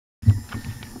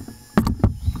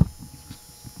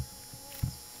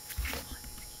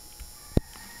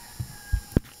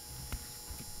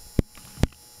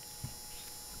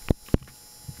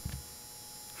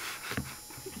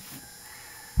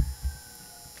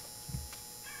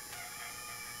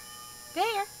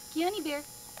Bear, Keoni Bear.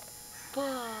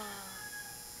 Bah.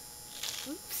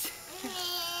 Oops.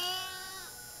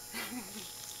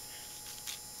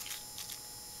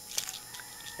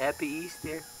 Happy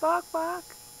Easter. Bok bok.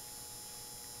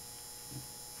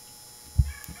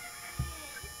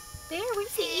 Bear,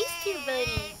 where's the Easter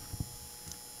bunny?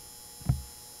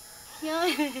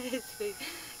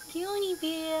 Keoni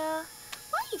Bear.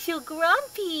 Why are you so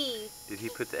grumpy? Did he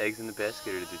put the eggs in the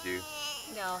basket or did you?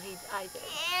 No, I did.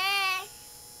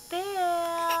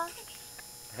 Bear.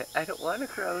 I don't want to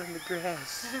crawl in the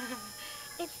grass.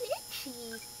 It's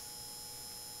itchy.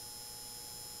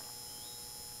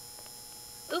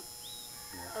 Oop.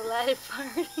 A lot of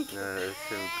farting. No, that's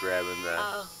him grabbing the...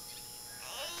 Oh.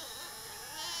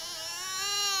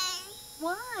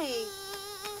 Why?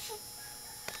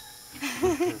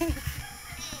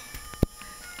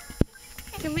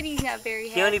 Somebody's not very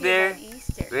happy Keoni Bear, about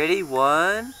Easter. ready?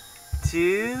 1,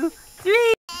 2,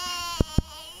 3.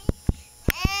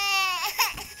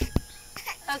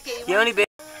 Okay. Keoni Bear.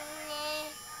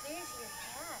 There's your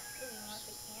hat. Oh, you want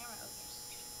the camera?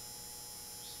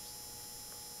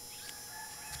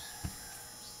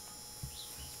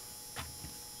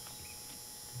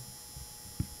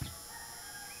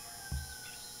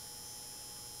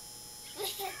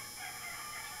 Okay.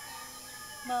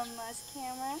 Mama's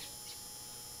camera.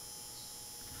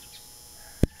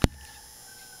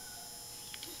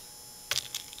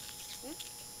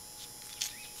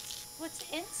 What's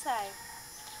inside?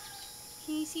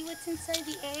 Can you see what's inside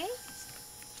the eggs?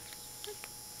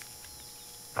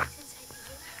 What's inside the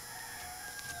eggs?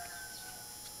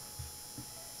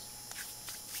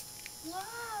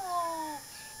 Wow!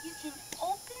 You can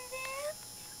open them?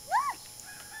 Look!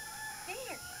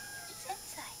 There! It's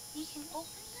inside. You can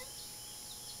open them?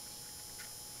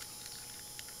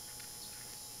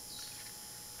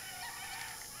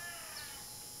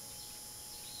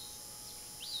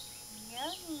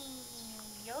 Yummy!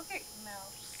 Yogurt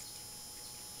melts.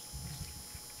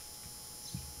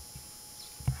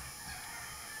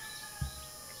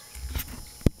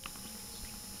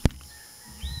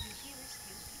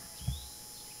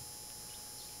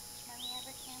 Mommy have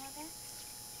a camera there?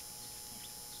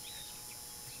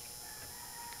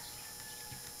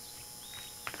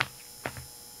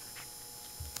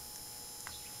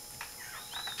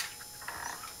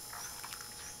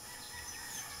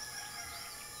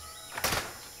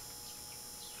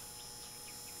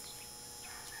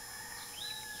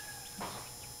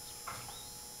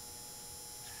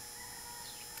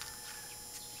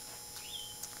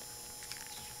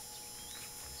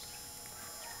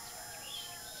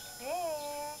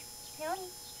 There. Keoni.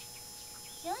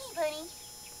 Keoni bunny.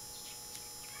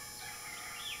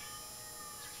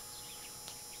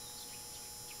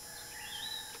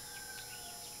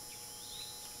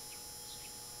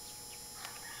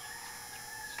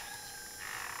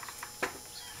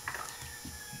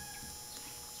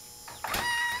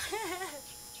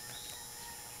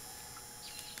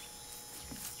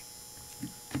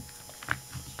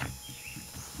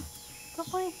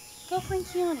 Go find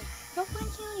Keoni. Go find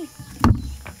Keoni.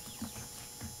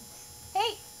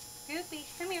 Hey, Goofy,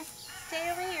 come here.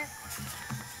 Stay over here.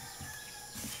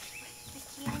 Where's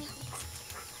Keoni?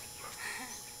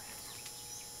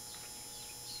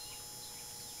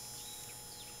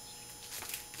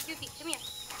 Goofy, come here.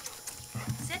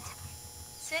 Sit.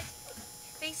 Sit.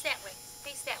 Face that way.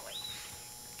 Face that way.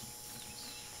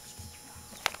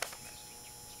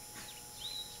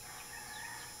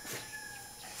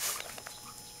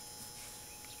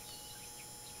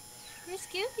 Where's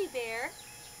Goofy Bear?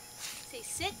 Say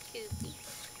sit, Goofy.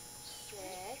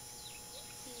 Sit.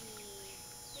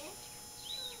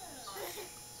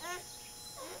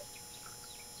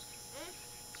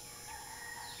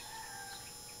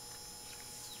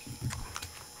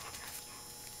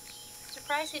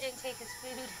 Surprised he didn't take his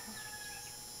food.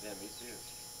 Yeah, me too.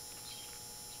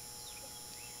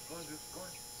 Go on, Goofy, go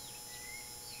on.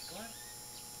 Go on.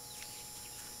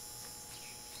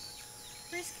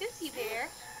 Where's Goofy Bear?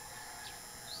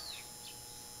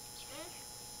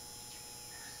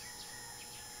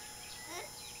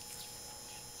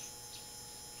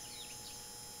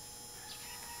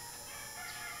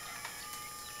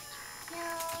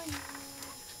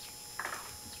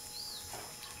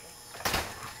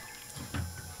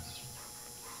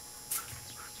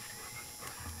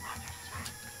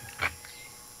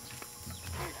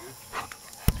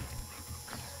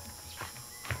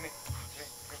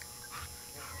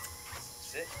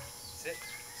 Sit.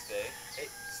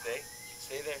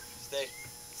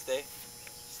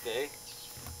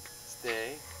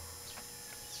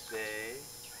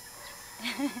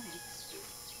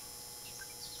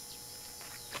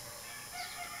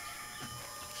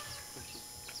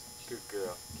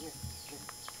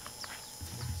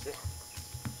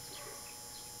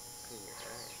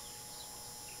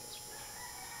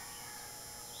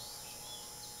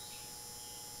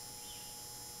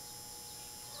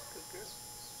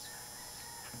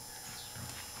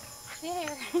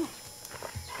 There.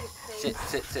 Sit,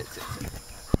 sit, sit, sit, sit.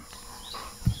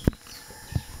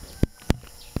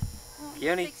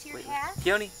 Keoni, Fix your wait, hat?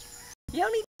 Keoni,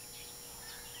 Keoni,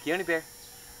 Keoni Bear,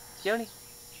 Keoni.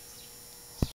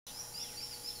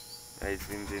 I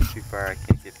zoomed in too far, I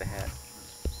can't get the hat.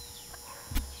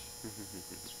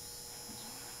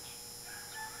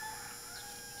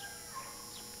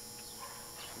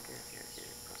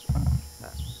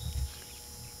 Stop.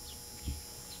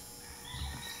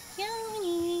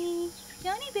 Keoni!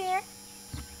 Keoni Bear!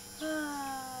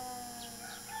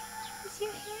 Where's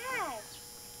your hat?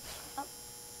 Oh,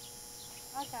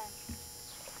 okay.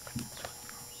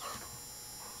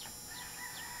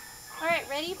 Alright,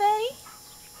 ready, buddy?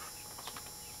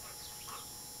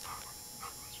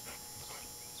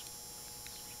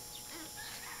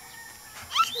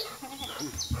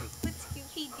 What's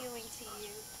Goofy doing to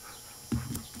you?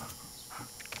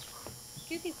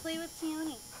 Goofy, play with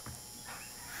Keoni.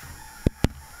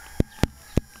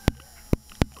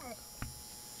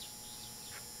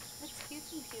 What's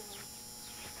Goofy doing?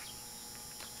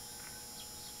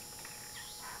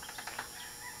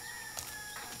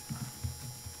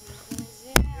 He's gonna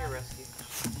zoom. Here, Rescue.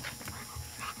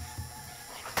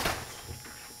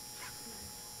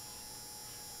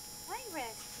 Hi,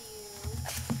 Rescue.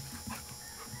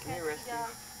 Come here, Rescue.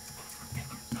 Dog.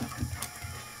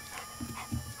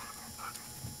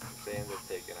 If they end up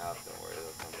taking off, don't worry,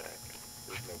 they'll come back.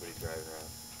 There's nobody driving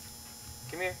around.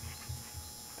 Come here.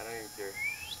 I don't even care.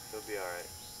 They'll be alright.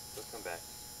 They'll come back.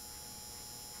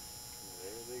 And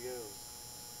there they go.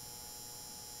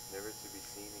 Never to be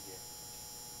seen again.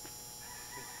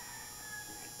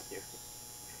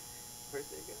 Where'd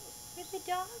they go? Where'd the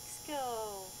dogs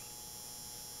go?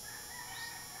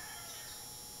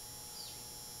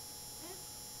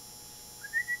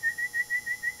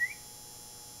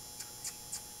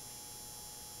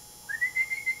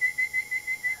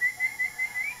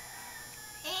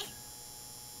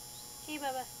 Hey,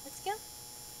 Bubba, let's go. You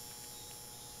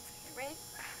ready?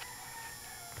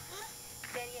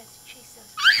 Daddy has to chase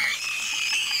those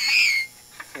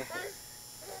dogs.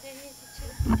 Daddy has to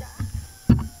chase the dogs.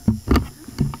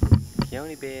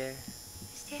 Keoni Bear.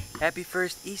 Is Daddy? Happy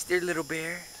first Easter, little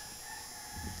bear.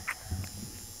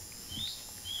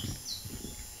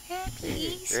 Happy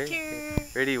Easter.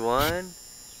 Ready? 1,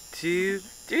 2,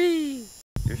 3.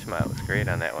 Your smile looks great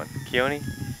on that one. Keoni?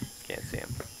 Can't see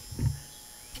him.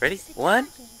 Ready? 1,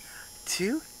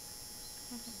 2,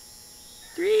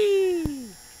 3.